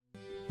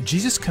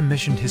Jesus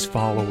commissioned his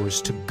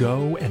followers to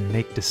go and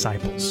make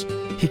disciples.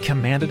 He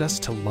commanded us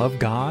to love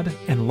God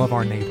and love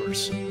our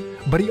neighbors.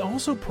 But he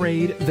also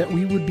prayed that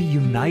we would be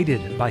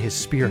united by his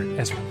Spirit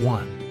as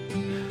one.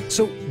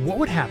 So what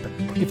would happen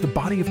if the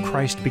body of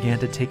Christ began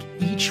to take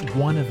each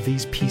one of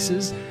these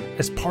pieces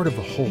as part of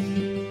the whole?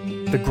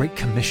 The Great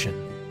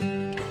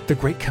Commission, the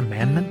Great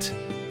Commandment,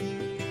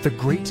 the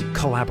Great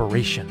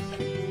Collaboration.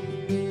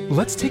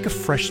 Let's take a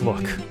fresh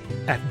look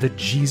at the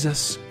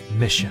Jesus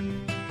Mission.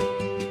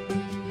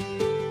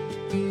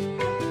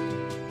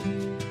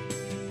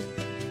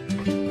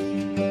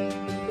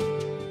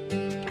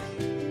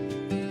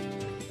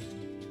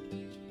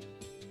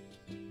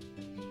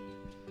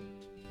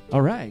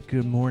 All right,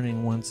 good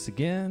morning once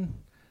again.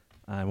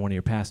 I'm one of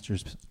your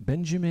pastors,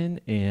 Benjamin,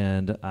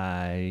 and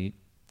I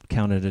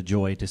count it a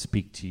joy to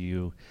speak to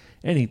you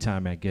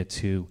anytime I get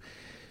to.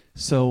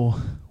 So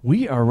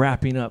we are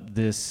wrapping up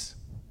this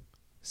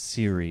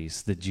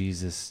series, the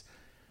Jesus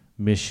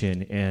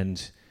Mission,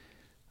 and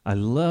I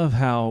love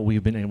how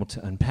we've been able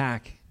to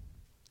unpack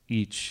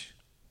each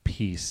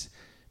piece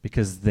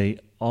because they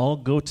all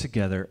go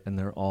together and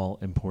they're all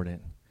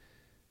important.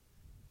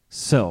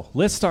 So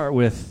let's start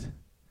with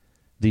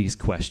these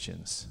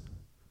questions.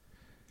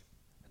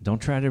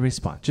 Don't try to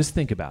respond. Just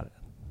think about it.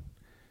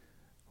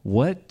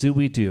 What do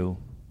we do?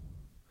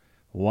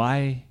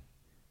 Why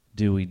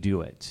do we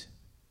do it?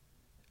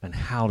 And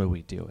how do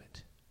we do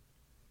it?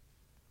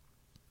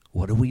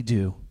 What do we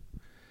do?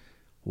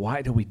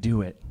 Why do we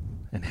do it?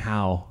 And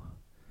how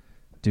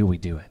do we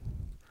do it?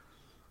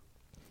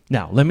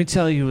 Now, let me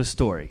tell you a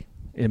story.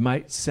 It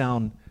might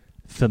sound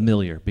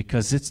familiar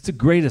because it's the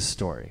greatest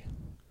story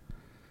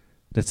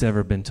that's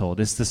ever been told.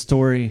 It's the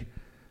story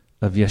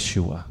of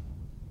Yeshua,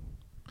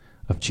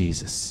 of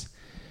Jesus.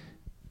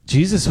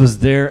 Jesus was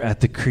there at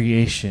the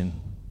creation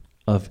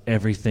of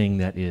everything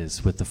that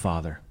is with the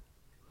Father.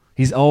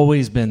 He's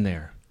always been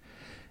there.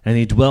 And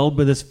he dwelled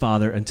with his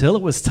Father until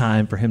it was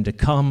time for him to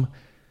come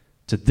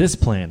to this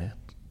planet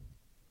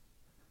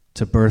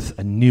to birth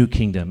a new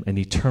kingdom, an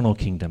eternal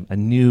kingdom, a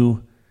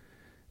new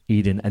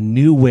Eden, a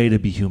new way to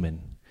be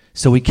human.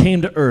 So he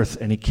came to earth,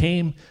 and he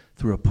came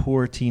through a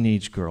poor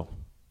teenage girl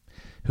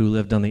who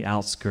lived on the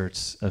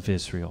outskirts of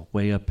Israel,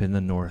 way up in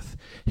the north.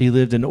 He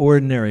lived an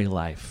ordinary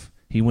life.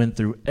 He went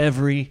through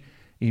every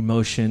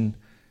emotion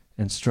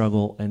and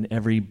struggle and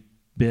every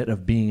bit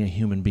of being a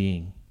human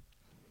being.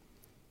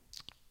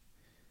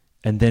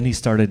 And then he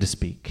started to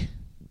speak.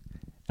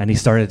 And he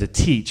started to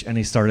teach, and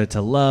he started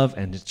to love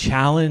and to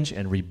challenge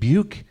and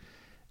rebuke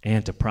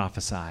and to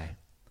prophesy.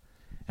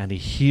 And he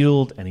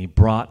healed, and he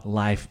brought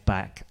life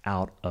back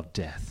out of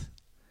death.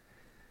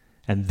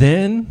 And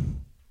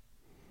then,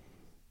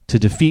 to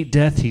defeat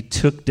death, he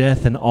took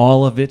death and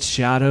all of its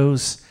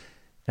shadows,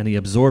 and he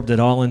absorbed it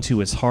all into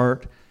his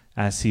heart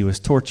as he was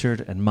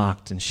tortured and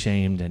mocked and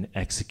shamed and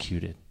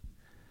executed.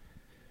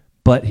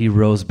 But he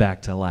rose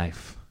back to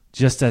life,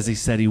 just as he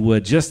said he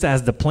would, just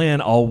as the plan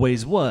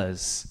always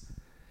was,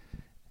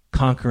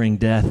 conquering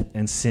death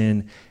and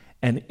sin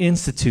and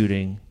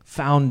instituting,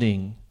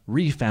 founding,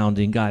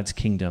 refounding God's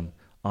kingdom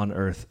on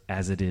earth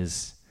as it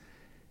is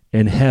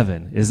in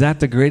heaven. Is that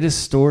the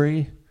greatest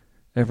story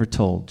ever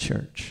told,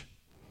 church?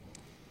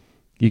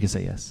 You can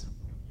say yes.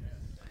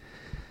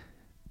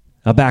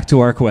 Now back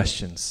to our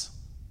questions.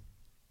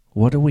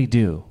 What do we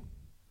do?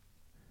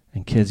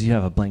 And kids, you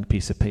have a blank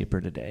piece of paper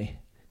today.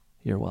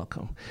 You're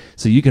welcome.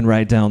 So you can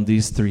write down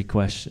these 3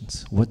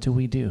 questions. What do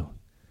we do?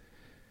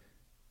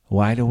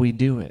 Why do we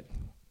do it?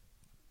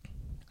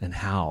 And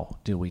how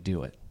do we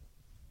do it?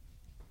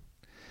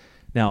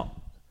 Now,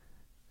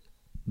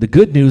 the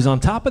good news on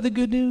top of the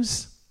good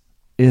news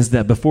is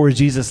that before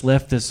Jesus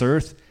left this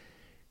earth,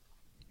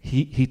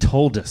 he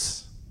told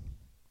us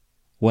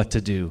what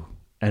to do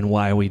and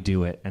why we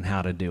do it and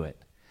how to do it.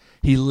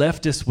 He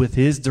left us with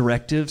his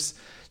directives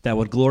that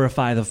would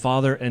glorify the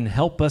Father and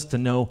help us to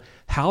know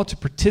how to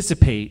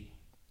participate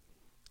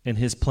in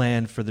his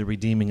plan for the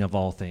redeeming of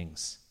all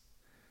things.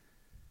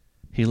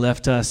 He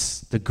left us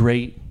the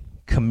Great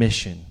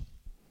Commission.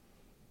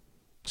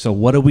 So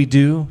what do we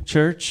do,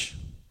 church?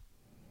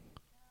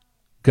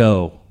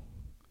 Go.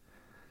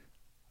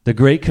 The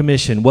Great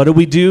Commission. What do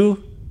we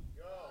do?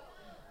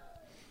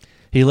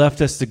 He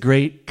left us the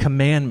Great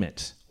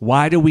Commandment.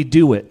 Why do we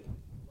do it?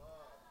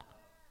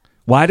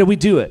 Why do we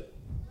do it?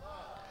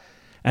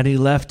 And he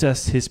left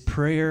us his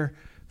prayer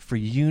for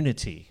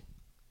unity,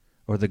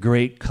 or the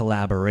Great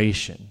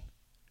Collaboration.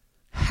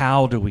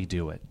 How do we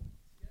do it?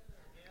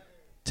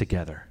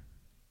 Together.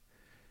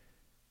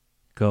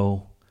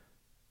 Go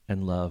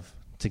and love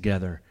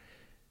together.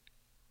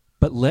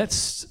 But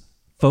let's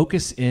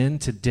focus in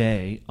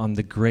today on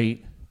the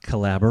Great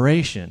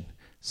Collaboration.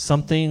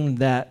 Something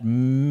that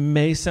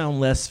may sound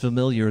less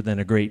familiar than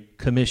a Great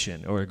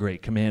Commission or a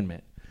Great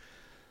Commandment.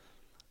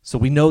 So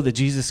we know that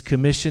Jesus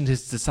commissioned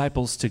his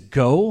disciples to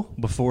go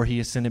before he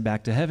ascended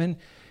back to heaven.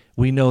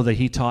 We know that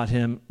he taught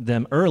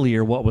them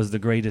earlier what was the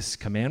greatest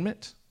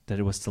commandment, that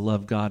it was to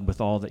love God with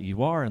all that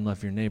you are and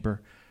love your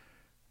neighbor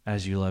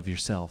as you love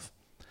yourself.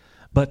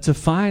 But to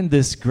find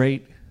this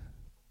great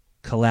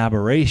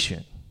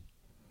collaboration,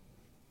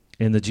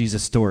 in the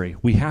Jesus story,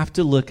 we have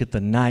to look at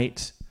the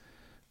night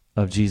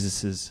of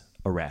Jesus'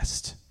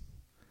 arrest,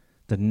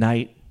 the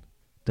night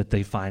that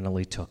they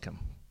finally took him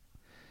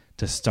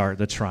to start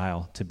the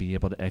trial, to be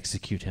able to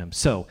execute him.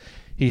 So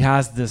he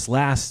has this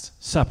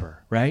Last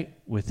Supper, right,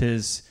 with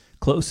his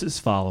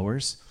closest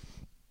followers.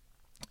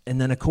 And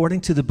then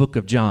according to the book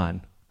of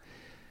John,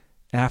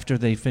 after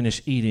they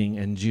finish eating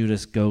and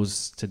Judas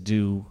goes to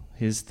do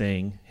his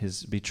thing,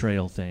 his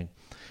betrayal thing,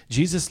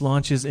 Jesus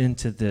launches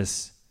into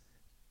this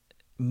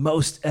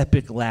most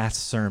epic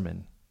last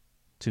sermon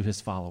to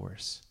his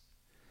followers.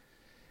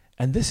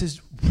 And this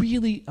is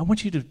really, I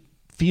want you to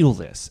feel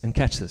this and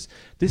catch this.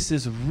 This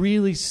is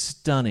really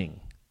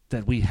stunning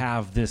that we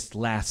have this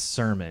last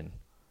sermon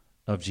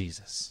of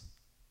Jesus,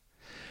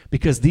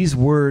 because these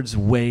words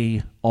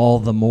weigh all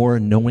the more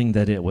knowing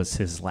that it was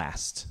his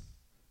last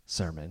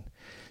sermon.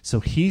 So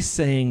he's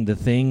saying the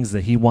things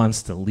that he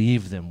wants to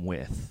leave them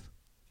with,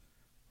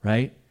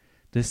 right?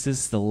 This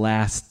is the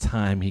last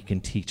time he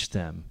can teach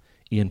them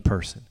in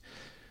person.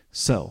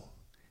 So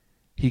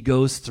he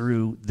goes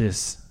through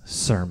this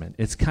sermon.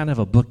 It's kind of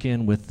a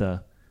bookend with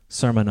the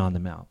Sermon on the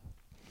Mount,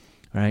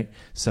 right?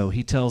 So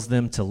he tells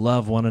them to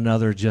love one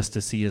another just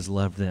as he has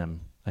loved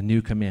them. A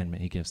new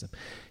commandment he gives them.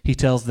 He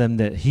tells them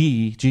that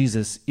he,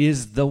 Jesus,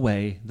 is the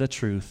way, the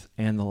truth,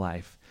 and the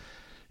life.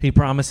 He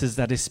promises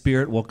that his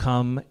Spirit will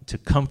come to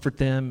comfort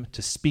them,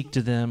 to speak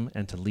to them,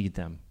 and to lead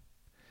them.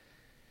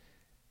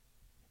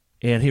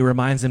 And he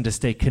reminds them to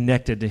stay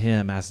connected to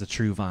him as the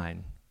true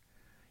vine.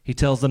 He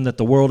tells them that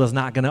the world is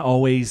not going to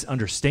always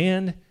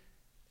understand,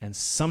 and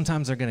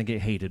sometimes they're going to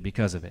get hated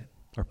because of it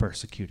or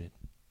persecuted.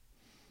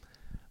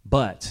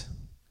 But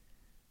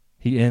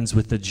he ends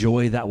with the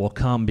joy that will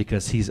come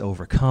because he's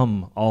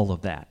overcome all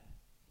of that.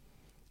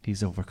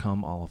 He's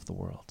overcome all of the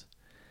world.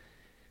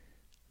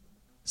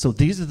 So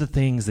these are the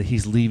things that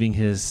he's leaving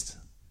his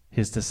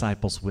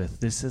disciples with.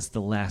 This is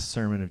the last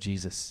sermon of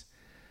Jesus.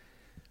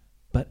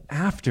 But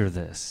after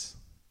this,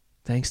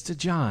 thanks to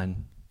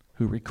John,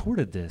 who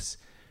recorded this,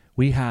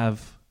 we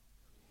have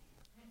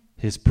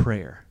his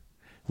prayer.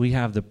 We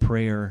have the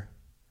prayer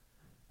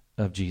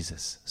of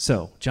Jesus.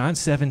 So, John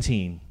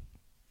 17,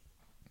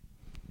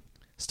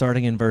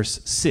 starting in verse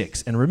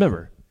 6. And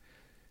remember,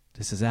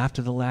 this is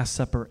after the Last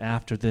Supper,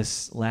 after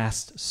this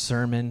last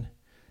sermon.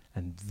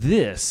 And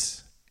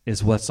this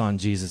is what's on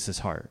Jesus'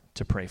 heart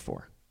to pray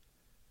for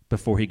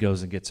before he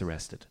goes and gets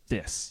arrested.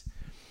 This.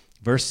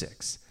 Verse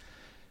 6.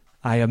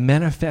 I have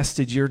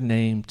manifested your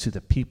name to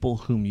the people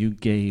whom you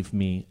gave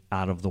me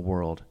out of the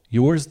world.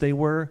 Yours they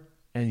were,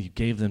 and you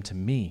gave them to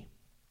me.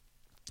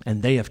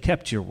 And they have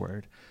kept your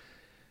word.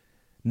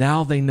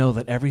 Now they know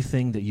that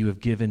everything that you have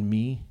given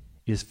me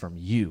is from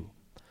you.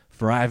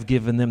 For I have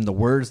given them the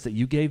words that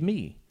you gave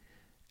me,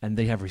 and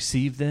they have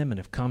received them and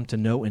have come to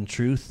know in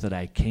truth that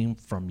I came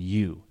from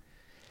you.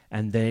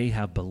 And they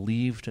have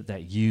believed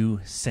that you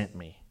sent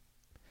me.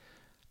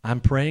 I'm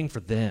praying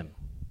for them.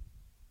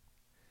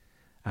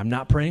 I'm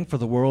not praying for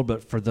the world,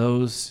 but for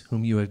those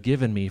whom you have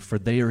given me, for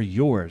they are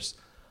yours.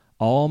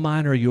 All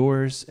mine are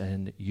yours,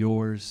 and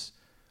yours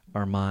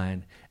are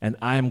mine. And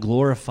I am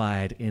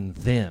glorified in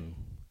them.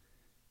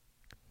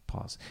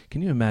 Pause.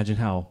 Can you imagine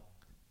how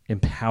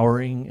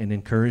empowering and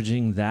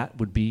encouraging that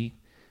would be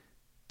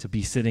to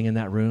be sitting in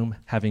that room,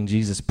 having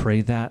Jesus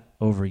pray that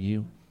over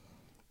you?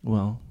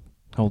 Well,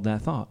 hold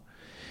that thought.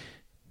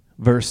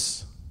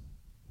 Verse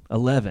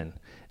 11.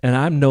 And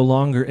I'm no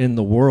longer in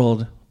the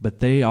world, but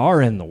they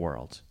are in the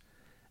world.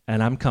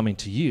 And I'm coming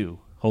to you,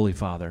 Holy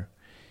Father.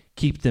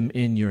 Keep them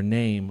in your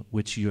name,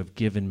 which you have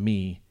given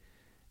me,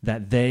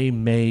 that they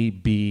may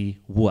be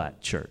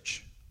what,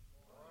 church?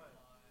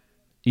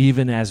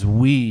 Even as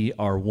we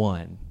are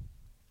one.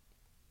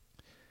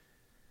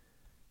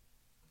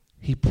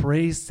 He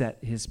prays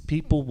that his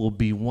people will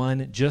be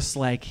one, just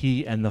like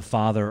he and the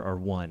Father are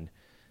one.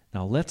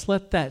 Now let's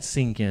let that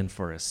sink in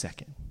for a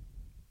second.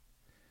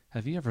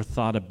 Have you ever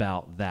thought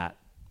about that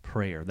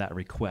prayer, that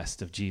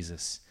request of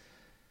Jesus?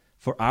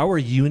 For our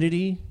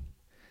unity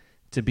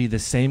to be the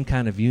same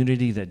kind of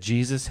unity that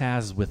Jesus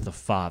has with the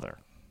Father.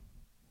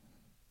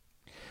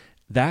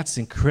 That's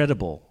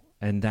incredible,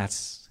 and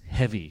that's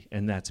heavy,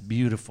 and that's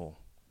beautiful.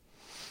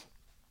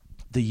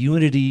 The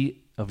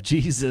unity of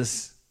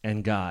Jesus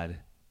and God.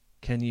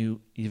 Can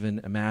you even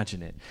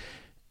imagine it?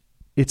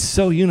 It's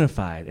so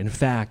unified, in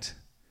fact,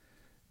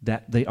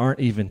 that they aren't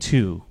even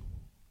two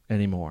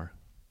anymore.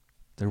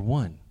 They're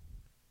one.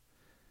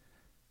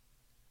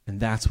 And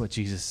that's what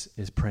Jesus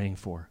is praying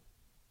for.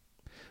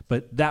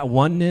 But that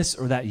oneness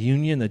or that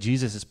union that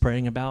Jesus is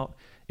praying about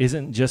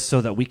isn't just so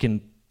that we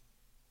can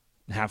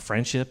have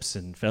friendships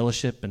and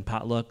fellowship and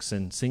potlucks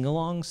and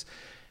sing-alongs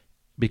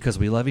because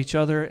we love each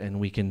other and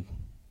we can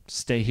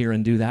stay here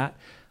and do that.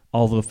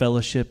 Although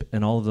fellowship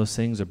and all of those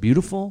things are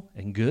beautiful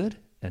and good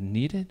and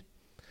needed.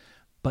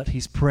 But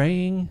he's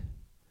praying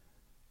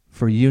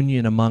for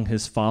union among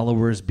his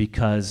followers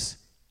because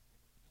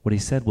what he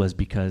said was,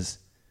 because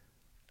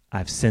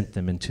I've sent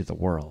them into the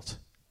world.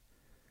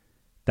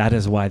 That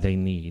is why they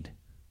need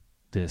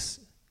this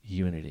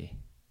unity,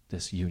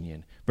 this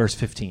union. Verse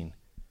 15.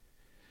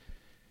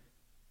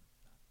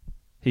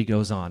 he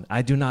goes on,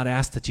 I do not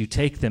ask that you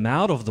take them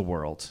out of the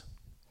world,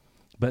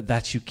 but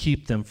that you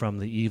keep them from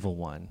the evil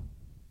one.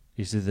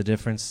 You see the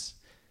difference?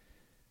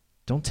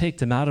 Don't take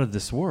them out of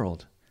this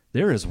world.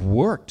 There is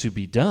work to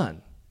be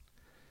done.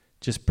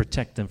 Just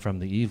protect them from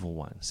the evil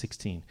one.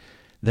 16.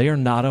 They are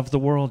not of the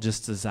world,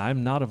 just as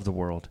I'm not of the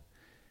world.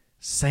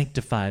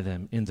 Sanctify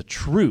them in the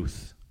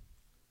truth.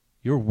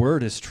 Your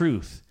word is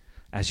truth.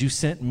 As you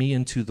sent me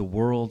into the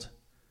world,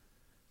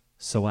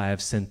 so I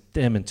have sent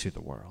them into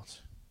the world.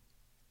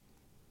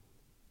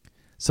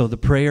 So the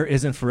prayer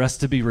isn't for us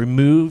to be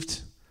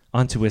removed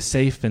onto a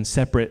safe and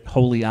separate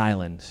holy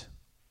island,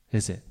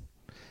 is it?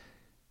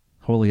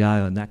 Holy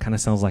Island, that kind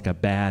of sounds like a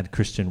bad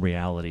Christian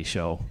reality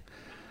show.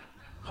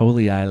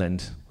 Holy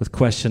Island with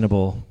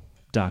questionable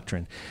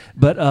doctrine.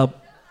 But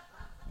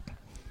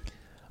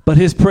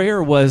his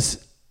prayer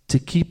was to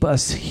keep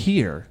us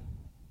here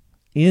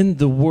in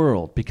the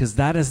world, because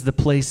that is the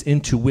place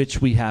into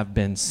which we have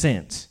been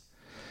sent,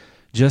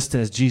 just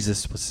as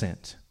Jesus was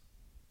sent.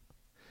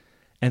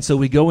 And so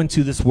we go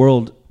into this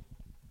world,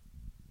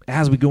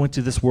 as we go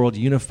into this world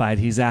unified,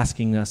 he's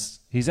asking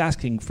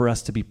for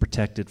us to be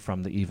protected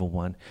from the evil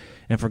one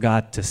and for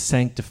God to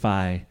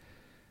sanctify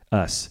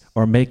us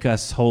or make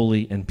us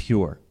holy and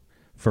pure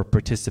for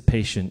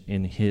participation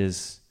in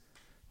his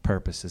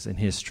purposes and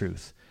his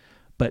truth.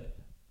 But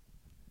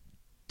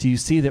do you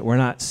see that we're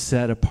not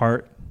set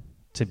apart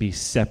to be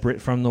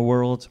separate from the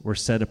world? We're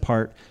set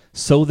apart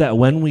so that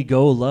when we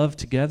go love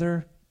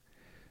together,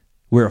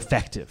 we're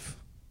effective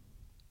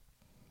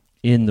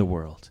in the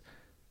world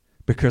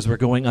because we're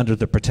going under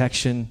the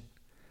protection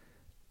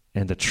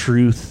and the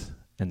truth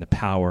and the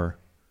power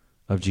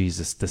of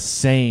Jesus, the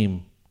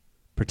same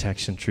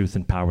protection, truth,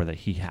 and power that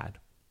he had.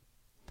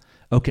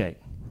 Okay,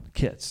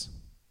 kids.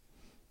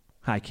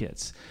 Hi,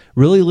 kids.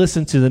 Really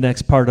listen to the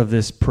next part of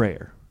this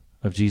prayer,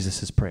 of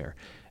Jesus' prayer.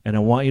 And I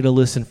want you to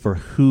listen for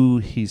who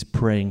he's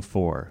praying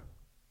for.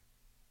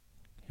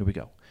 Here we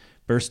go.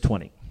 Verse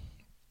 20.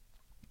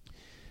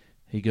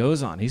 He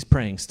goes on. He's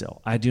praying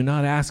still. I do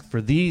not ask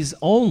for these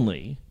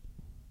only,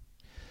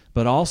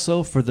 but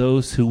also for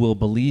those who will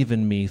believe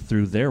in me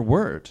through their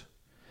word,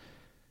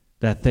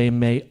 that they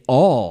may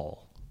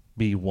all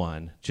be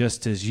one,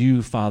 just as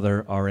you,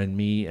 Father, are in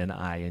me and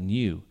I in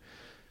you,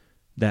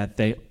 that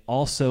they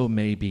also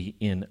may be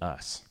in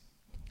us,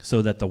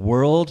 so that the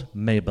world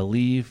may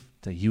believe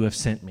that you have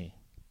sent me.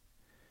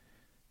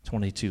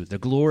 22. The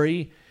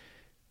glory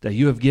that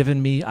you have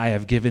given me, I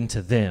have given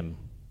to them,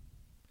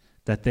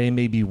 that they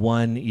may be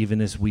one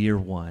even as we are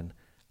one,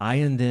 I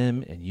and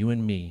them and you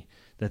and me,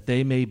 that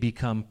they may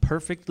become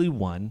perfectly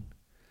one,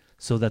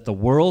 so that the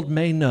world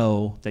may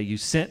know that you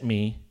sent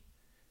me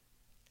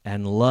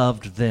and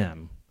loved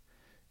them,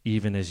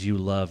 even as you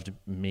loved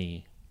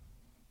me.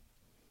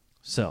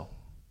 So,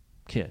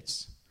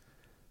 kids,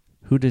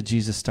 who did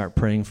Jesus start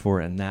praying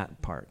for in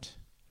that part?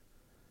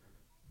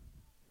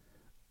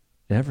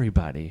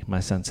 Everybody. My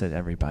son said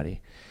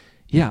everybody.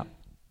 Yeah,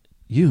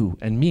 you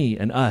and me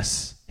and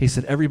us. He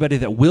said everybody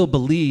that will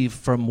believe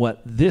from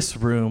what this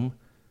room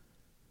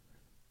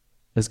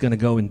is going to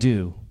go and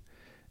do.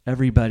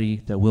 Everybody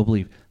that will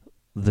believe.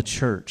 The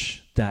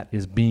church that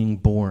is being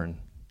born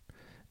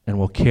and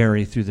will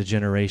carry through the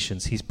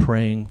generations. He's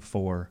praying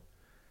for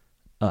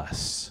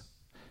us.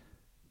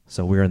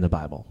 So we're in the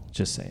Bible,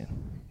 just saying.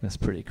 That's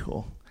pretty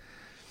cool.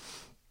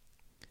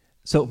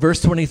 So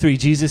verse 23,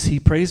 Jesus, he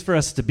prays for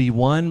us to be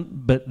one,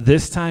 but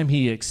this time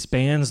he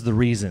expands the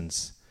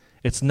reasons.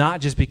 It's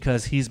not just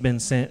because he's been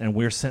sent and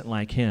we're sent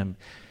like him.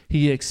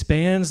 He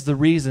expands the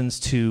reasons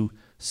to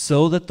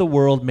so that the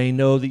world may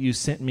know that you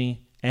sent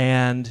me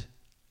and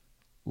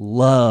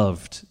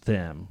loved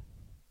them,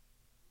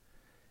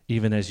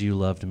 even as you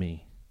loved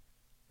me.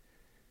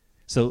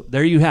 So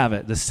there you have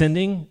it, the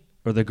sending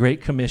or the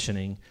great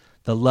commissioning,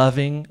 the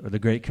loving or the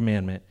great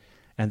commandment,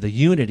 and the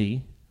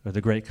unity or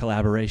the great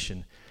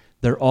collaboration.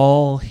 They're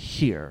all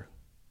here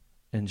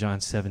in John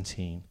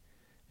 17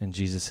 in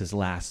Jesus'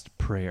 last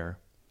prayer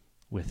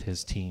with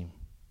his team.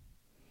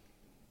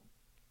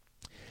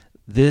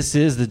 This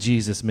is the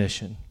Jesus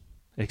mission,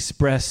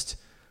 expressed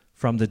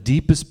from the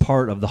deepest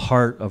part of the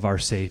heart of our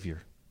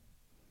Savior,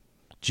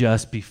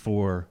 just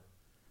before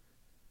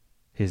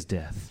his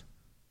death.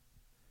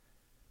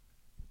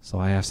 So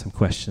I have some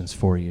questions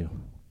for you.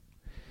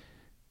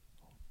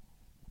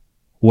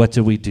 What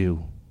do we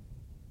do?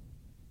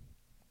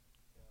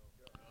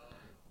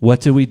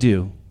 What do we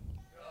do?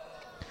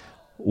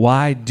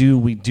 Why do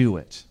we do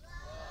it?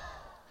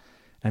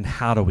 And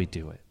how do we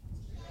do it?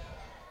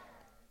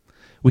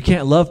 We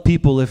can't love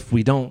people if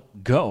we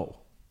don't go.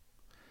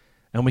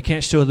 And we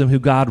can't show them who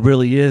God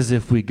really is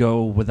if we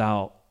go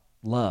without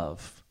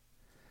love.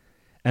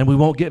 And we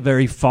won't get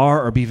very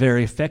far or be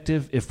very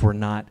effective if we're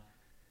not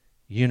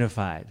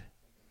unified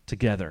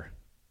together.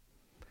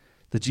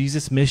 The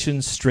Jesus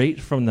mission,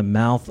 straight from the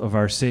mouth of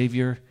our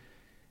Savior,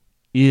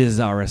 is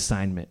our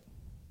assignment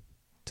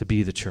to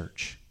be the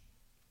church.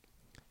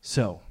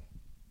 So,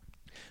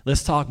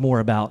 let's talk more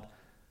about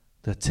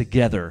the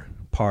together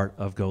part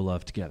of Go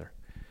Love Together.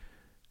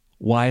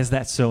 Why is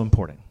that so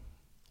important?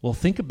 Well,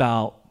 think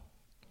about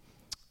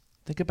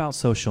Think about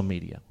social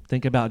media.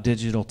 Think about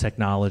digital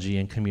technology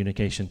and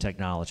communication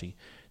technology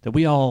that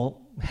we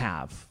all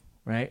have,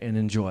 right, and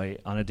enjoy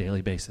on a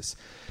daily basis.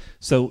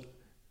 So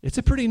it's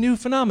a pretty new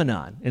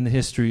phenomenon in the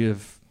history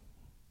of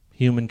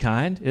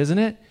humankind, isn't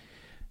it?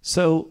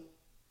 So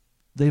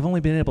they've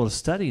only been able to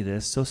study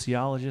this,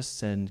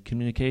 sociologists and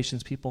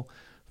communications people,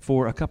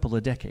 for a couple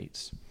of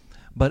decades.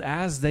 But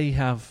as they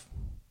have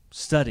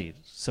studied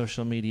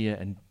social media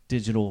and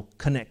digital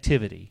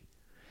connectivity,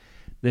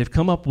 they've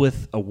come up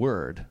with a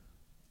word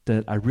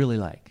that I really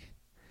like,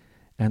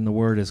 and the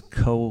word is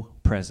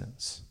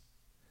co-presence.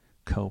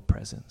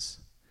 Co-presence.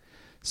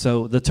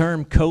 So the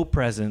term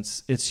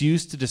co-presence, it's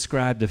used to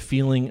describe the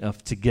feeling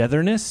of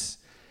togetherness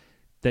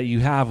that you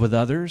have with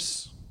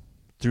others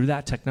through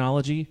that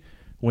technology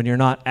when you're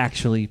not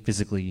actually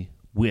physically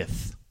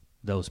with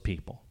those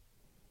people,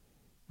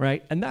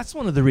 right? And that's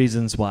one of the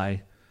reasons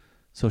why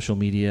social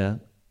media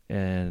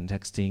and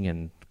texting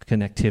and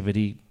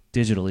connectivity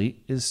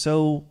digitally is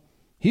so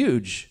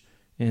huge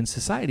in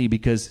society,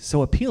 because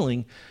so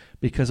appealing,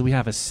 because we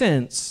have a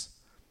sense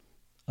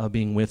of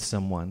being with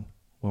someone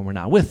when we're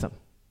not with them.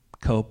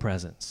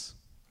 Co-presence,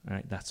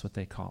 right? That's what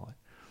they call it.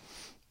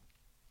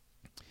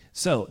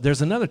 So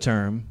there's another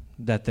term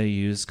that they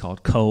use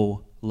called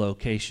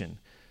co-location.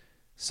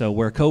 So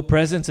where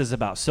co-presence is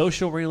about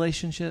social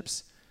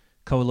relationships,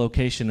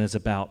 co-location is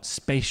about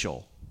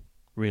spatial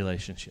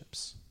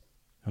relationships.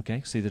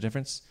 Okay, see the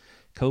difference?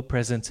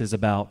 Co-presence is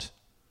about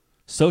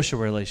social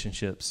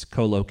relationships,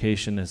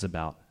 co-location is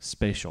about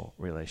spatial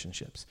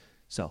relationships.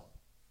 So,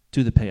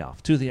 to the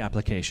payoff, to the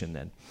application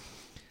then.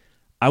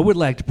 I would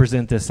like to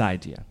present this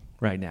idea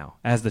right now.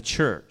 As the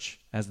church,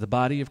 as the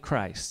body of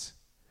Christ,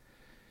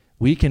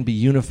 we can be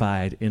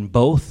unified in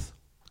both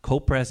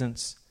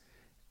co-presence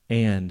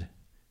and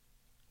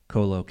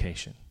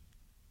co-location.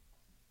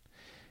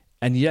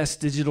 And yes,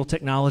 digital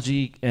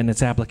technology and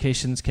its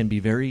applications can be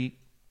very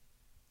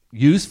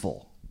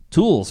useful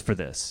tools for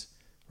this,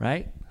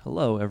 right?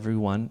 Hello,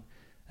 everyone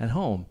at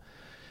home.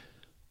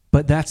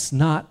 But that's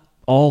not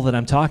all that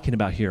I'm talking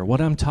about here. What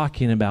I'm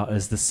talking about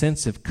is the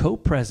sense of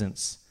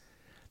co-presence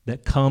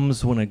that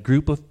comes when a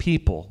group of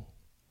people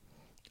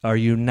are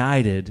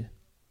united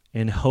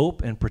in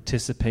hope and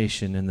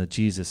participation in the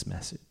Jesus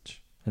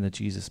message and the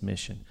Jesus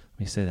mission. Let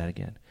me say that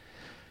again.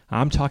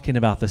 I'm talking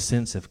about the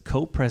sense of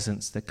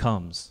co-presence that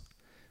comes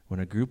when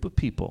a group of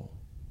people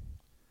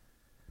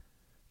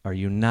are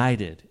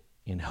united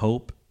in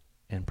hope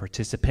and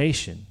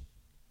participation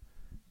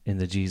in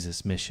the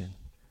Jesus mission.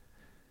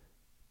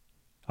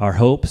 Our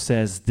hope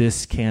says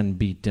this can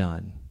be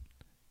done,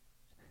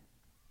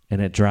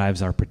 and it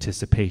drives our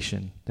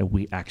participation that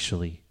we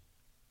actually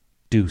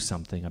do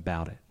something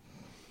about it.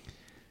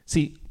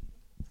 See,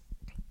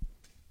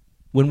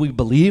 when we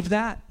believe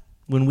that,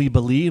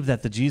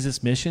 the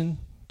Jesus mission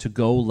to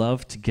go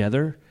love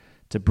together,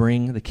 to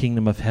bring the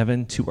kingdom of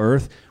heaven to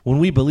earth, when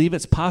we believe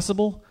it's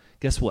possible,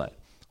 guess what?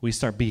 We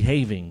start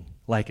behaving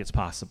like it's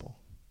possible.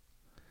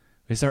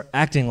 We start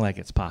acting like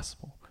it's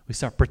possible. We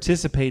start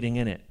participating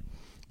in it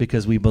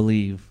because we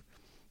believe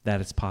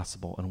that it's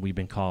possible and we've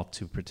been called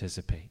to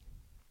participate.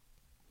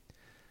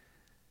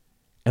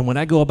 And when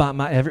I go about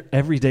my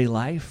everyday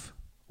life,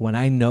 when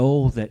I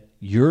know that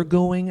you're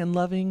going and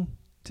loving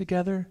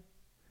together,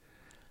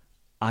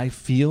 I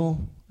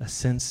feel a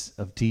sense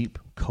of deep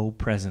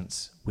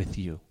co-presence with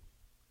you.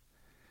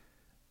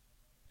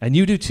 And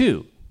you do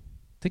too.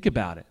 Think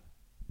about it.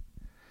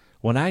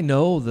 When I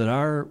know that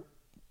our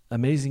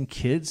amazing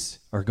kids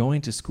are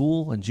going to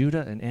school, and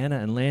Judah and Anna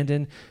and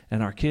Landon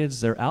and our kids,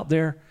 they're out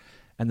there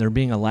and they're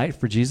being a light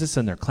for Jesus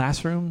in their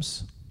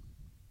classrooms,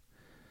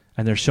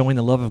 and they're showing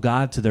the love of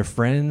God to their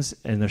friends,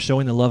 and they're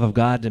showing the love of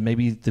God to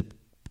maybe the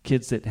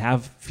kids that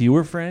have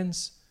fewer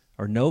friends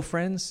or no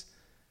friends.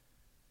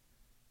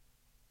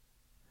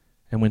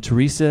 And when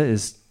Teresa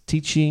is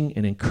teaching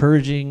and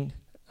encouraging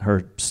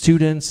her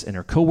students and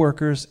her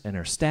coworkers and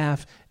her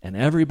staff and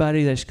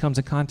everybody that she comes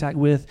in contact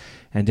with,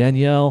 and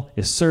Danielle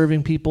is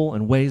serving people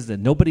in ways that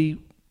nobody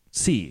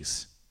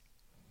sees,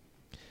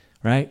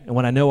 right? And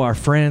when I know our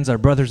friends, our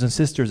brothers and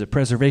sisters at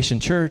Preservation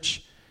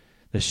Church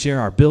that share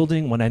our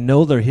building, when I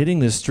know they're hitting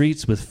the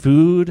streets with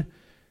food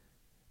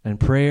and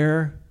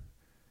prayer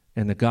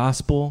and the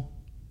gospel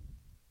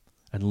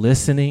and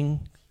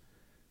listening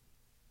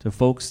to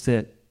folks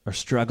that are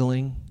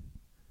struggling.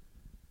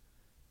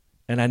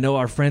 And I know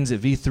our friends at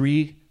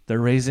V3, they're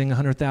raising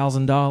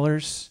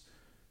 $100,000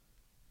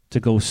 to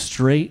go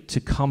straight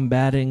to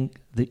combating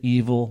the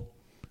evil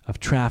of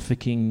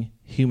trafficking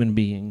human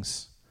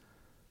beings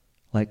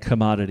like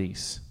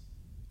commodities.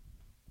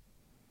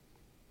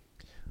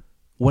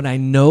 When I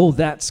know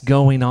that's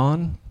going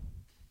on,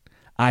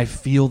 I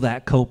feel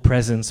that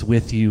co-presence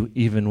with you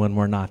even when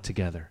we're not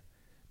together.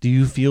 Do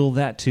you feel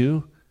that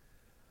too?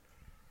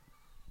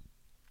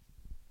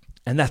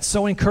 And that's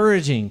so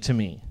encouraging to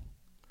me.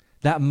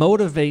 That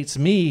motivates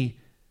me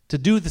to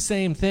do the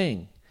same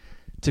thing,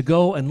 to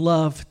go and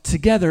love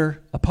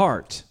together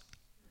apart.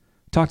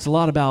 Talked a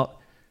lot about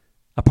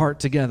apart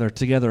together,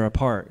 together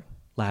apart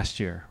last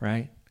year,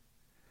 right?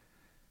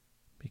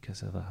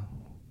 Because of a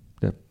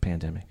the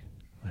pandemic.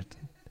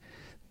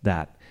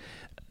 That.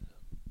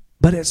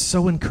 But it's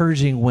so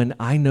encouraging when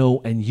I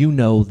know and you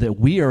know that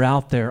we are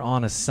out there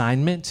on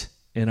assignment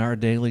in our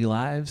daily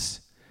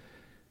lives,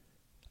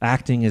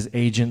 acting as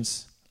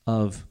agents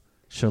of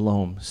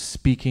shalom,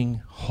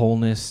 speaking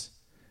wholeness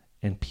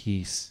and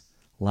peace,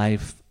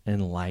 life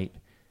and light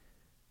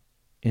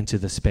into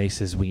the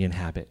spaces we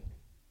inhabit.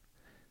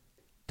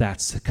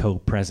 That's the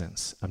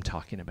co-presence I'm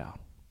talking about.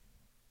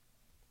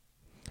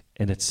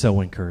 And it's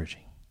so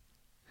encouraging.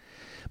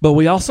 But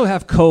we also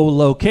have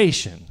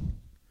co-location,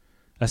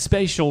 a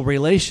spatial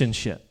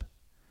relationship,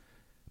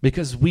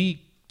 because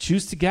we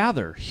choose to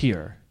gather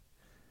here.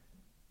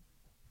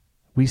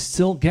 We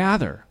still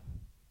gather.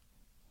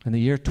 In the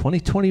year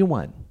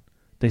 2021,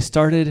 they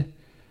started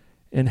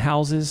in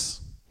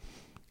houses,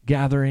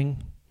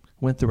 gathering,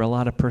 went through a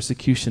lot of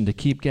persecution to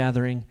keep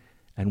gathering,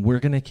 and we're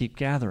going to keep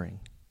gathering.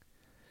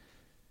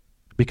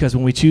 Because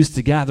when we choose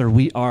to gather,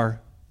 we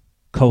are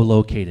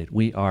co-located.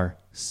 We are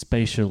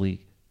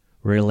spatially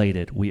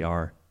related. We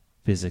are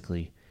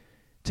physically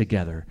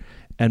together.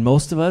 And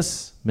most of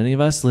us, many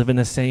of us, live in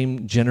the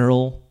same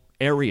general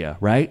area,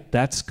 right?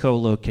 That's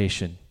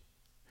co-location.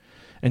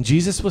 And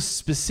Jesus was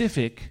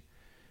specific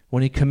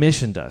when he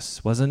commissioned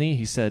us, wasn't he?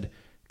 He said,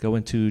 go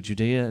into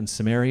Judea and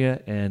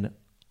Samaria and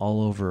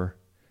all over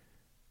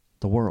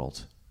the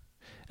world.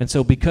 And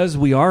so because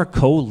we are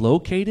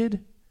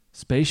co-located,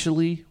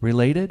 spatially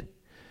related,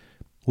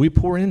 we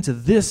pour into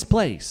this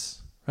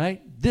place,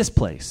 right? This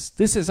place.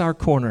 This is our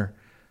corner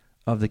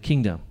of the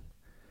kingdom.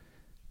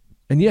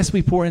 And yes,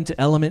 we pour into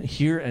Element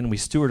here and we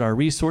steward our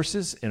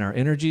resources and our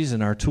energies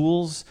and our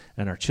tools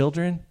and our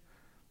children.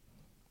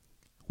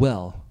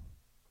 Well,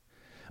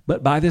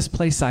 but by this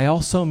place, I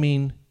also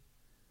mean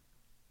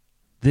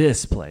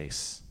this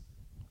place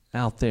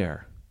out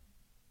there.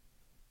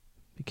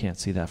 You can't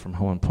see that from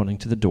home. I'm pointing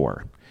to the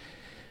door.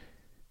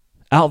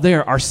 Out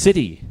there, our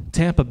city,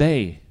 Tampa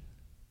Bay.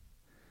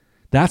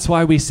 That's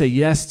why we say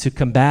yes to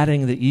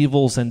combating the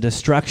evils and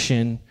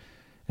destruction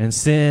and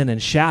sin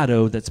and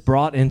shadow that's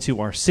brought into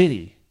our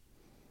city.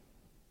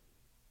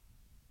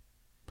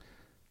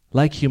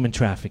 Like human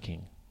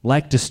trafficking,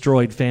 like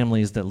destroyed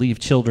families that leave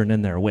children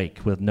in their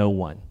wake with no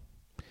one.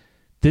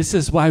 This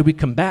is why we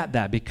combat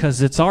that,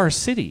 because it's our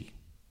city.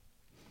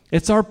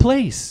 It's our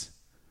place.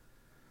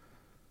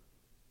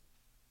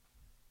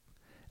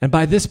 And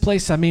by this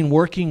place, I mean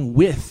working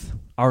with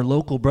our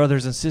local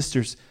brothers and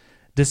sisters,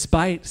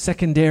 despite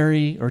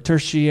secondary or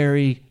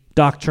tertiary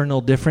doctrinal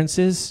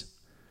differences.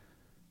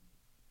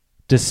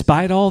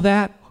 Despite all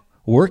that,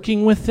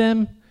 working with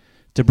them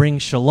to bring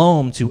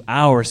shalom to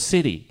our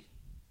city.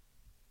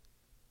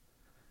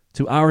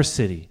 To our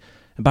city.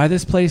 And by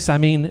this place, I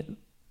mean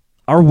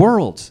our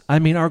world. I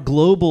mean our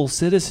global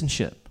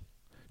citizenship.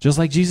 Just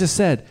like Jesus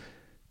said,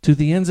 to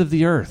the ends of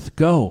the earth,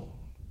 go.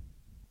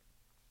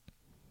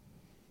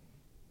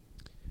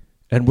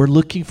 And we're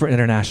looking for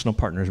international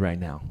partners right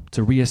now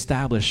to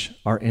reestablish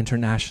our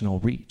international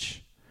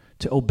reach,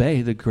 to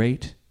obey the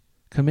Great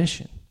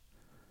Commission.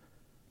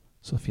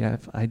 So if you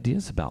have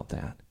ideas about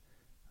that,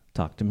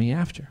 talk to me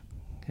after,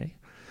 okay?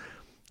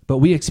 But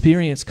we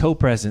experience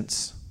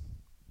co-presence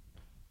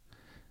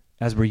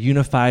as we're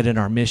unified in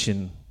our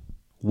mission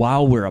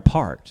while we're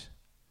apart.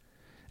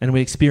 And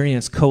we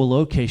experience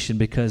co-location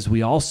because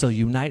we also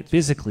unite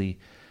physically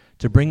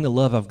to bring the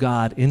love of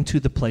God into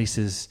the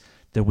places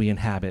that we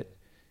inhabit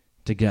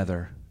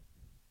together,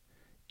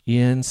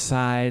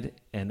 inside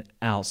and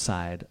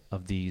outside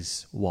of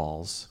these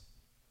walls.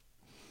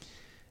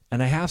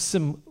 And I have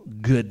some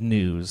good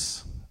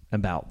news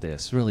about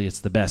this. Really, it's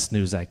the best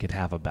news I could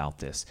have about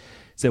this.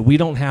 It's that we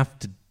don't have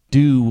to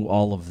do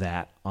all of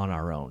that on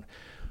our own.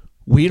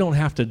 We don't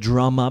have to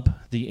drum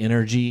up the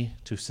energy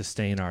to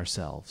sustain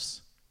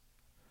ourselves.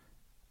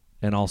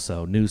 And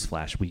also,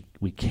 newsflash,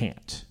 we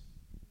can't.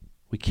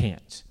 We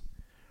can't.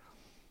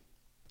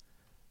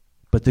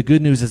 But the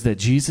good news is that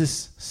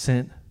Jesus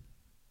sent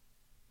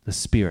the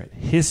Spirit,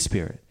 His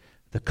Spirit,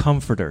 the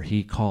Comforter,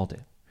 He called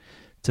it,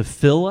 to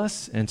fill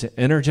us and to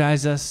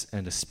energize us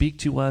and to speak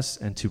to us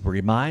and to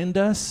remind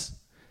us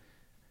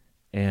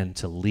and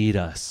to lead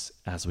us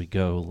as we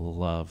go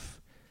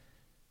love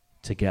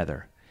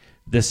together.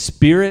 The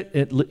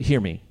Spirit, hear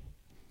me,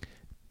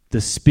 the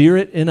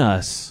Spirit in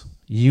us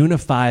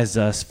unifies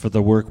us for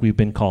the work we've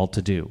been called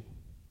to do.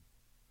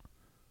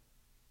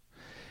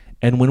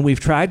 And when we've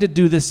tried to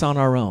do this on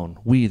our own,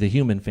 we, the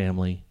human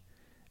family,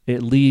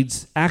 it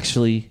leads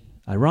actually,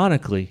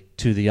 ironically,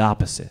 to the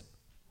opposite.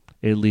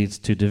 It leads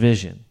to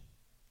division.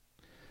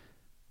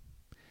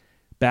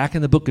 Back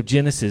in the book of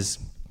Genesis,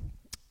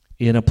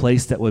 in a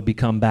place that would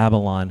become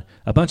Babylon,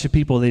 a bunch of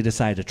people, they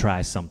decided to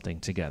try something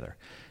together.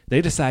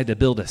 They decided to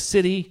build a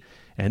city,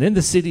 and in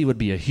the city would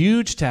be a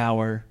huge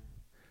tower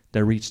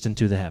that reached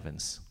into the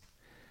heavens.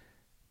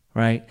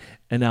 Right?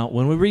 And now,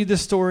 when we read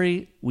this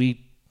story,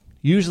 we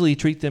usually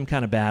treat them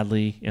kind of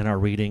badly in our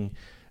reading,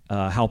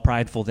 how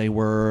prideful they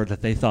were,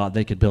 that they thought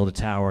they could build a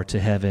tower to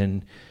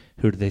heaven.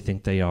 Who do they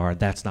think they are?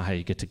 That's not how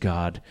you get to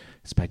God.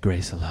 It's by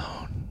grace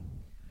alone.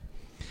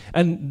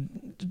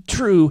 And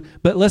true,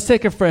 but let's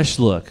take a fresh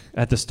look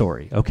at the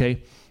story,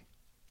 okay?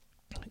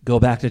 Go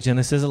back to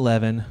Genesis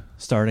 11,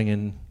 starting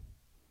in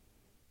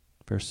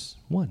verse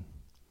 1.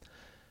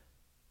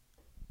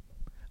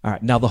 All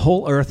right, now the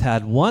whole earth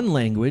had one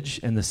language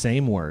and the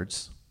same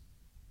words.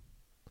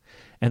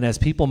 And as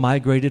people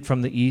migrated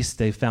from the east,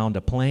 they found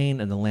a plain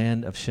in the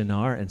land of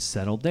Shinar and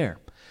settled there.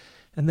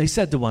 And they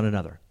said to one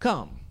another,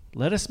 "Come,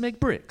 let us make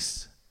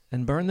bricks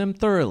and burn them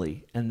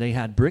thoroughly." And they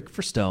had brick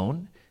for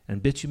stone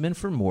and bitumen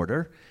for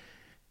mortar.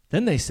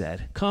 Then they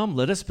said, "Come,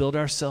 let us build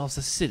ourselves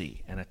a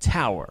city and a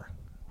tower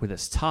with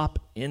its top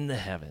in the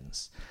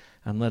heavens.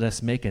 And let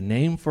us make a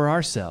name for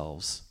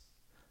ourselves,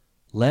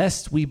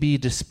 lest we be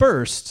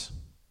dispersed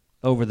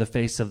over the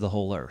face of the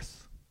whole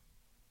earth."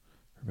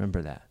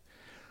 Remember that.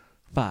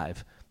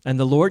 5. And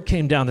the Lord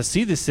came down to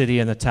see the city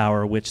and the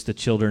tower which the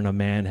children of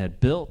man had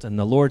built. And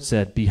the Lord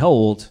said,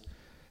 "Behold,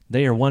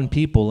 they are one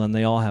people, and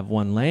they all have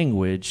one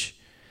language.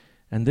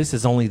 And this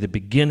is only the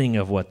beginning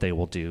of what they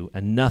will do,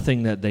 and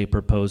nothing that they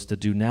propose to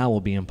do now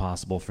will be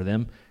impossible for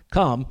them.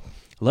 Come,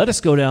 let us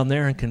go down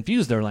there and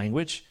confuse their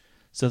language,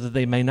 so that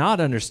they may not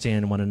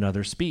understand one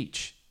another's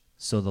speech."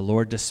 So the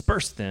Lord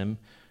dispersed them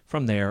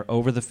from there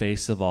over the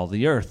face of all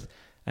the earth,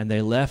 and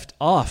they left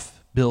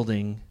off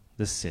building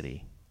the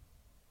city.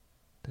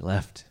 They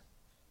left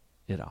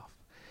it off.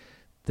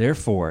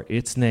 Therefore,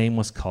 its name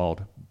was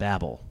called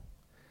Babel,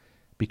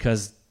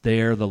 because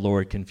there the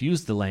Lord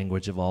confused the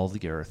language of all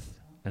the earth,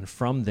 and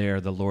from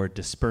there the Lord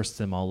dispersed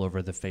them all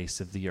over the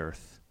face of the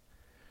earth.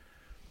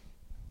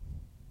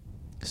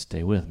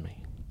 Stay with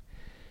me.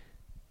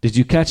 Did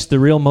you catch the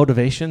real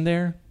motivation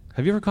there?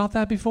 Have you ever caught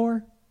that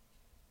before?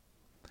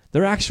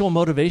 Their actual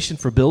motivation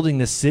for building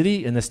this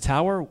city and this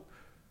tower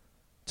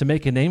to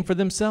make a name for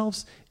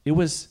themselves, it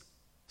was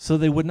so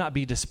they would not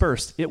be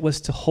dispersed. It was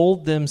to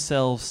hold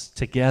themselves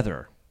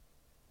together.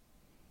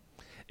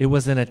 It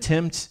was an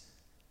attempt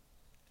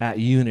at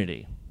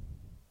unity,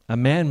 a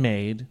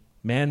man-made,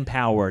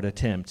 man-powered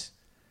attempt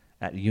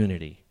at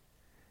unity.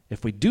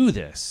 If we do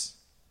this,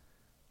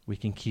 we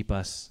can keep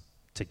us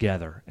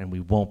together and we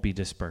won't be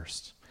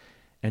dispersed.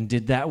 And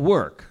did that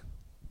work?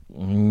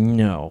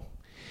 No.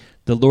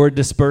 The Lord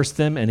dispersed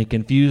them and he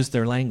confused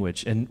their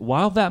language. And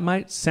while that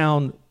might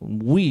sound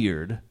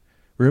weird,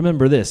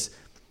 remember this: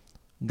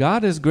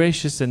 God is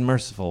gracious and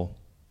merciful,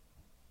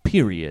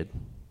 period.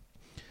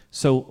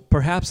 So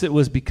perhaps it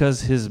was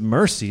because his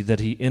mercy that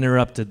he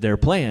interrupted their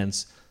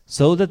plans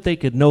so that they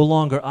could no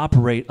longer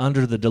operate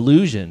under the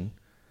delusion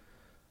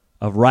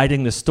of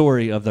writing the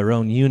story of their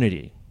own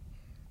unity.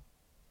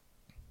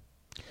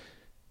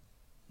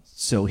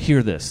 So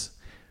hear this.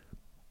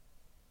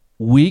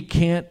 We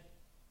can't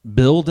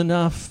build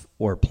enough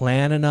or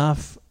plan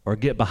enough or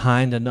get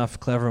behind enough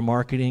clever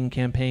marketing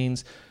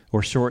campaigns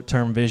or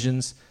short-term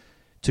visions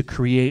to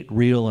create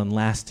real and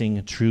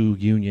lasting true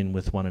union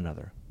with one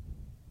another.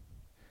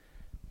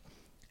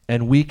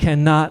 And we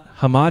cannot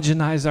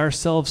homogenize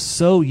ourselves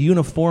so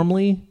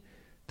uniformly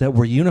that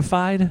we're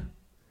unified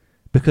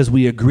because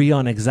we agree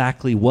on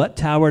exactly what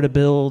tower to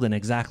build and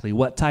exactly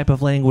what type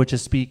of language to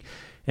speak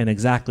and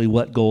exactly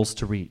what goals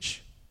to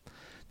reach.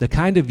 The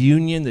kind of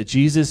union that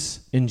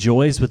Jesus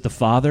enjoys with the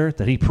Father,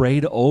 that he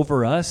prayed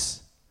over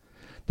us,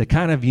 the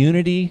kind of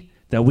unity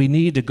that we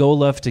need to go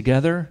love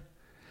together,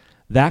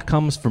 that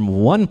comes from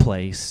one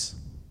place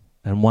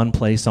and one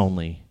place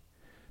only,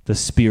 the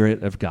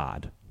Spirit of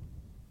God.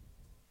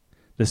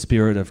 The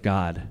Spirit of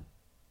God.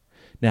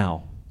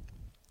 Now,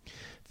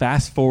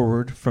 fast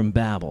forward from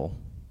Babel.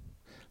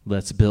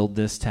 Let's build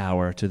this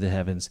tower to the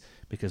heavens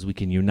because we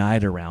can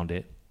unite around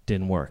it.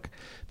 Didn't work.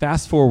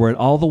 Fast forward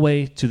all the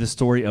way to the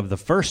story of the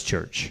first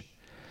church.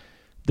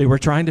 They were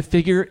trying to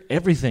figure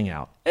everything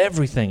out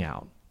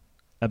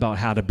about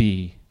how to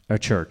be a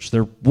church.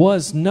 There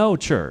was no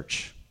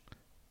church,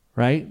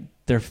 right?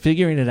 They're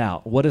figuring it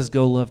out. What does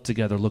Go Love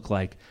Together look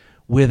like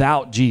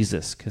without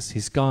Jesus? Because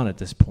he's gone at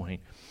this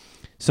point.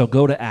 So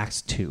go to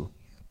Acts 2.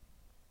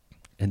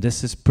 And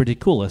this is pretty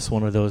cool. It's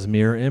one of those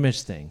mirror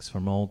image things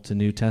from Old to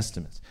New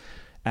Testaments.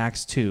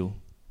 Acts 2.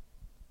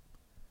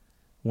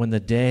 When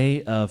the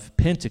day of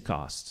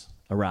Pentecost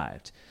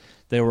arrived,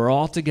 they were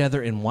all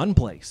together in one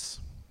place.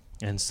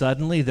 And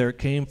suddenly there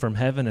came from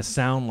heaven a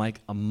sound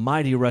like a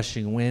mighty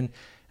rushing wind,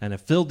 and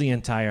it filled the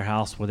entire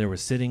house where they were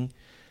sitting.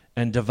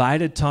 And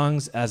divided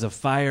tongues as of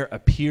fire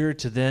appeared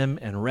to them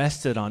and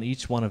rested on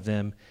each one of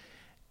them.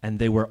 And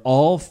they were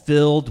all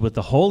filled with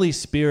the Holy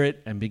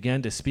Spirit and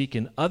began to speak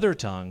in other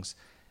tongues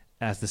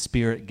as the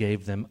Spirit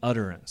gave them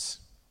utterance.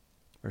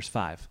 Verse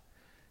 5.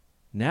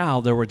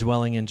 Now there were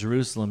dwelling in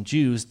Jerusalem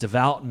Jews,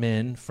 devout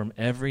men from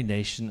every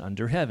nation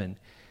under heaven.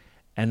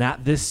 And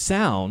at this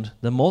sound,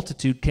 the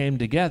multitude came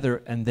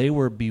together, and they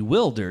were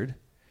bewildered,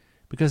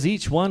 because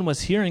each one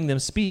was hearing them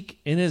speak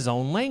in his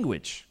own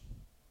language.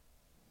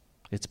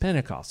 It's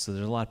Pentecost, so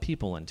there's a lot of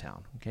people in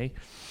town, okay?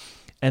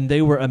 And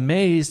they were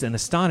amazed and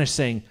astonished,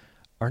 saying,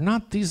 "Are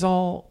not these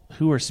all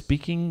who are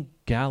speaking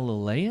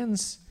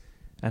Galileans?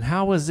 And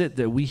how is it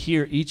that we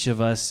hear each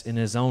of us in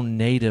his own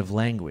native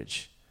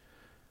language?"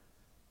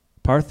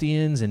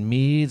 Parthians and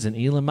Medes and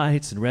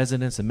Elamites and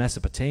residents of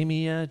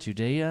Mesopotamia,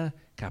 Judea,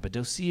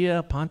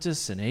 Cappadocia,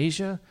 Pontus and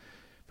Asia,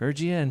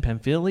 Phrygia and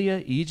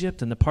Pamphylia,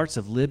 Egypt and the parts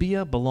of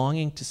Libya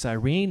belonging to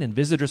Cyrene, and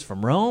visitors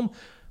from Rome,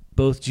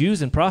 both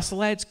Jews and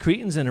proselytes,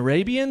 Cretans and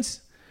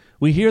Arabians.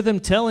 We hear them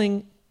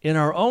telling in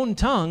our own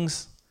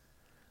tongues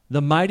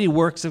the mighty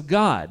works of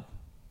God.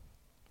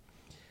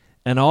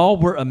 And all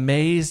were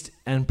amazed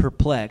and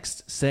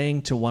perplexed,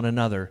 saying to one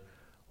another,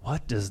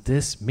 "What does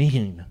this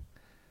mean?"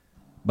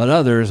 But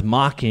others,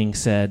 mocking,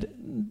 said,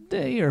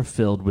 "They are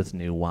filled with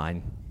new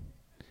wine.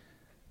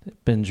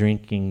 They've been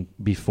drinking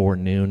before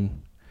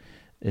noon.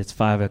 It's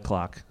 5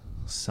 o'clock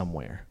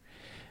somewhere."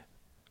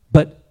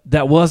 But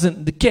that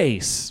wasn't the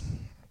case.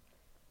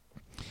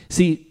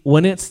 See,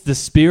 when it's the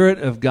Spirit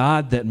of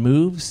God that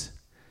moves,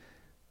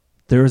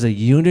 there is a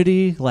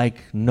unity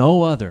like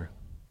no other,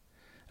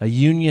 a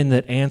union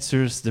that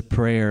answers the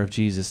prayer of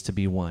Jesus to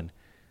be one.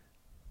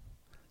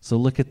 So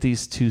look at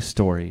these two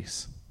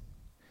stories.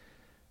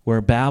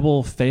 Where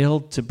Babel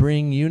failed to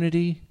bring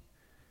unity,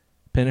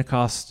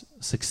 Pentecost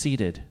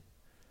succeeded.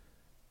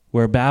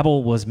 Where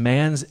Babel was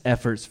man's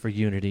efforts for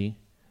unity,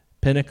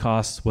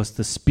 Pentecost was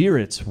the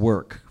Spirit's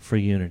work for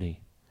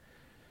unity.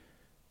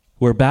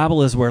 Where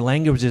Babel is where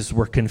languages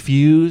were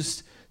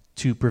confused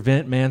to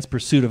prevent man's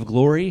pursuit of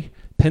glory,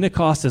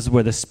 Pentecost is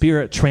where the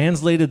Spirit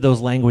translated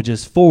those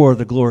languages for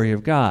the glory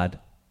of God.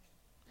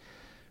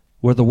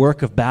 Where the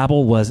work of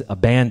Babel was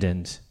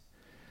abandoned,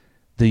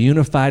 the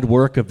unified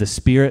work of the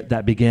Spirit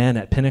that began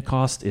at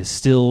Pentecost is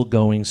still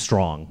going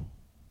strong.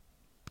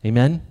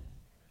 Amen?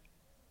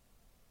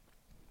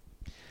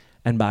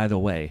 And by the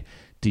way,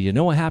 do you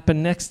know what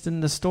happened next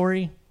in the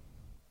story?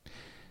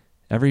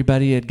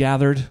 Everybody had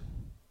gathered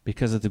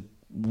because of the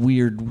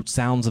weird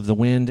sounds of the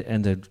wind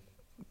and the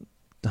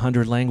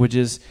 100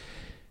 languages,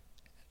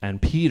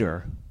 and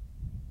Peter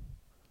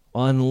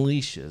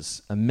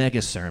unleashes a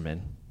mega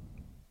sermon,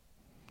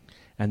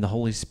 and the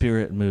Holy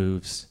Spirit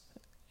moves,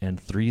 and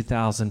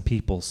 3,000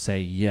 people say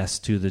yes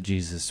to the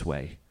Jesus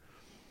way.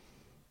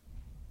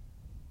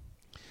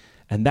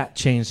 And that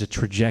changed the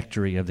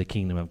trajectory of the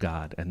kingdom of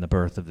God and the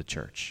birth of the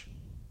church.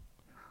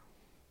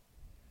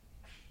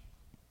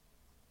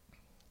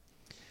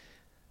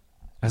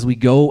 As we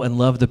go and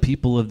love the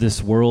people of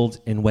this world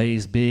in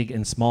ways big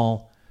and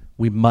small,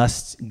 we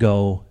must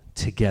go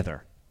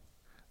together.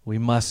 We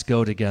must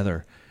go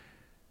together.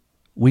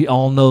 We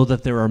all know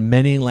that there are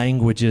many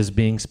languages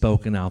being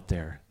spoken out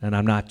there. And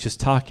I'm not just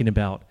talking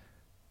about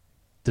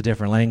the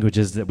different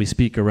languages that we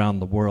speak around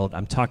the world.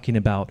 I'm talking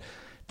about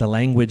the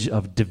language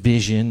of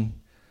division,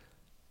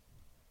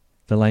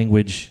 the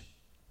language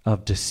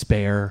of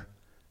despair,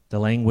 the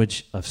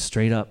language of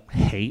straight up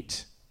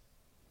hate,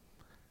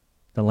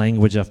 the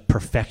language of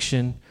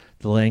perfection,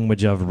 the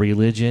language of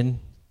religion,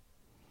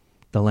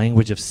 the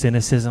language of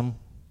cynicism.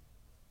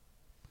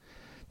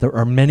 There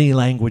are many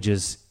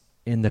languages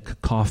in the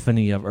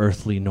cacophony of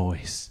earthly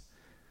noise.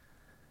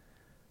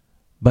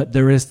 But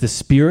there is the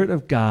Spirit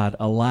of God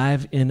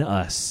alive in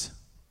us,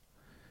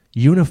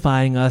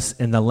 unifying us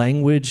in the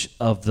language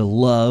of the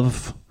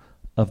love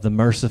of the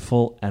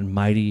merciful and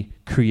mighty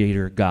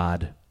Creator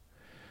God,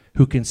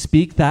 who can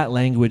speak that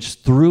language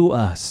through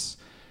us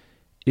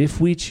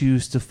if we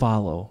choose to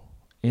follow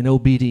in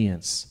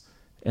obedience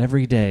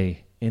every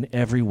day in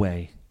every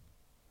way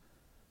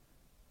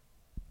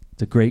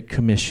the Great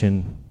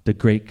Commission, the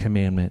Great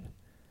Commandment,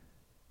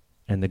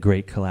 and the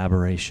Great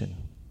Collaboration.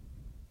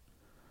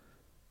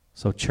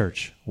 So,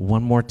 church,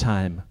 one more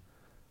time,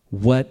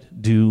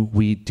 what do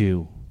we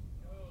do?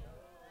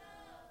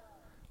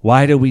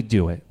 Why do we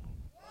do it?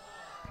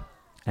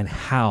 And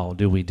how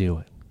do we do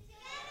it?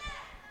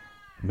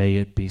 May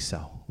it be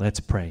so. Let's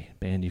pray.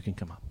 Band, you can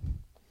come up.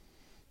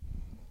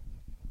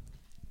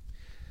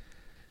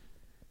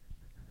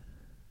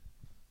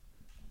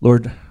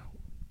 Lord,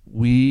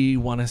 we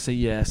want to say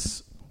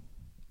yes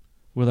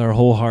with our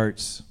whole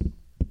hearts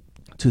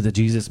to the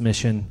Jesus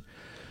mission.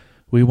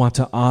 We want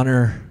to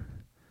honor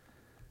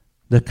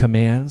the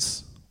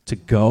commands to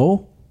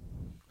go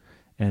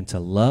and to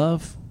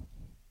love.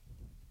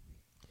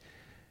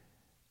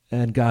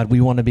 And God, we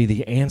want to be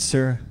the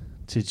answer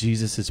to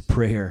Jesus'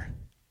 prayer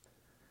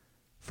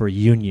for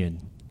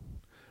union.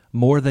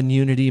 More than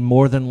unity,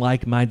 more than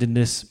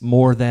like-mindedness,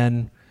 more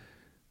than,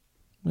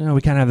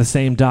 we kind of have the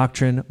same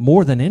doctrine,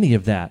 more than any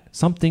of that.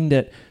 Something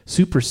that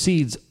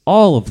supersedes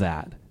all of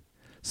that.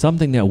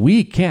 Something that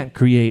we can't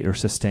create or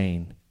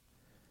sustain.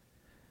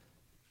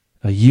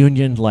 A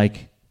union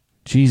like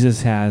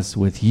Jesus has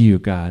with you,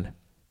 God.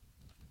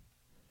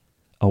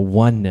 A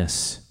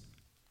oneness.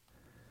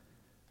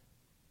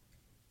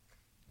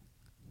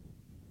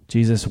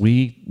 Jesus,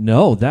 we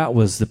know that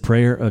was the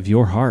prayer of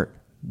your heart.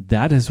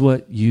 That is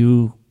what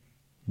you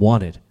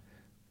wanted.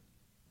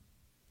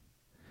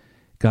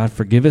 God,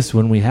 forgive us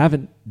when we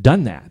haven't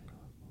done that.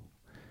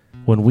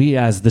 When we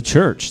as the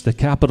church, the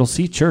capital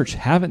C church,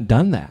 haven't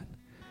done that.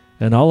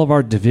 And all of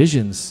our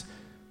divisions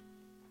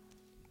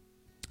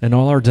and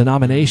all our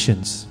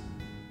denominations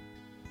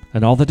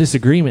and all the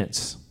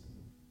disagreements.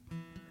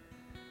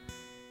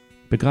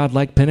 But God,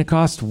 like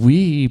Pentecost,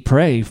 we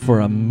pray for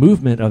a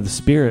movement of the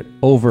Spirit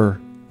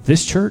over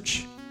this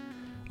church,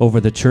 over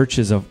the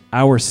churches of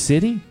our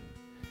city,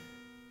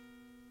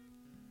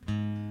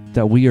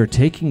 that we are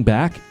taking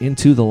back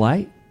into the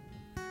light,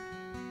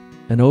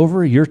 and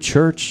over your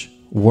church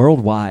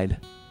worldwide,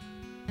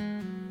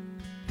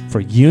 for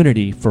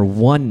unity, for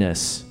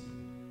oneness.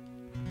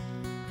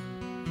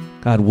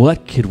 God,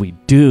 what could we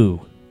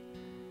do?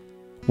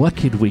 What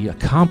could we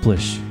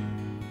accomplish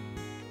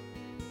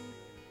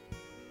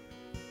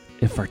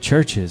if our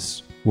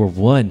churches were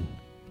one?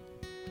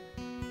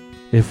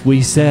 If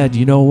we said,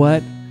 you know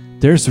what?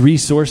 There's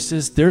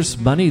resources, there's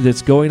money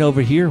that's going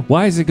over here.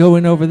 Why is it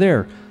going over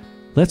there?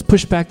 Let's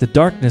push back the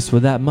darkness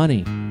with that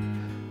money.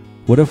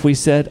 What if we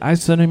said, I'm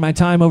spending my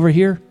time over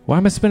here? Why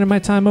am I spending my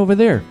time over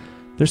there?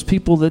 There's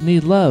people that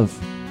need love.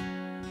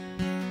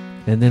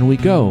 And then we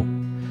go.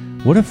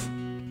 What if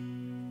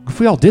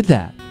we all did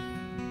that?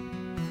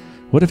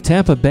 What if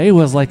Tampa Bay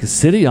was like a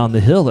city on the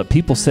hill that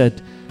people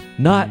said,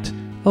 not,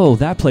 oh,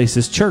 that place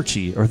is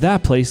churchy, or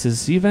that place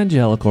is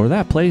evangelical, or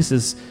that place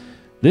is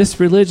this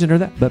religion or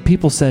that, but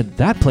people said,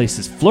 that place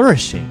is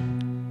flourishing.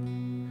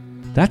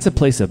 That's a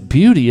place of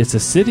beauty. It's a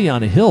city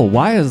on a hill.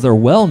 Why is there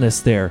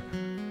wellness there?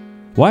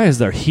 Why is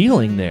there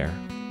healing there?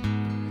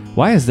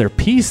 Why is there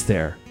peace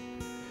there?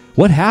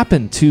 What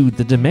happened to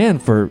the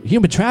demand for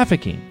human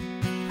trafficking?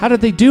 How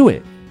did they do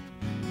it?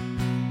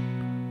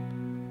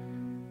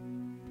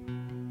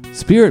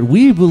 Spirit,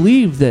 we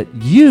believe that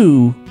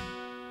you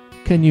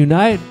can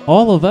unite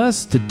all of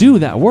us to do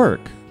that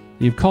work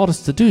you've called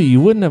us to do.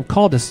 You wouldn't have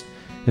called us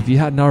if you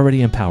hadn't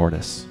already empowered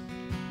us.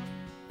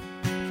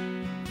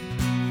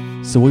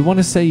 So we want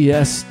to say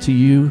yes to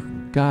you,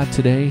 God,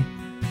 today,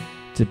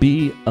 to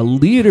be a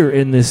leader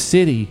in this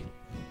city,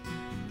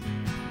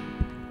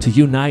 to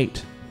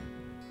unite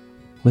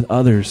with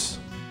others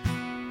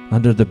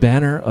under the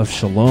banner of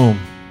shalom.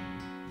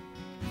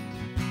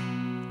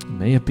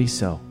 May it be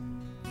so.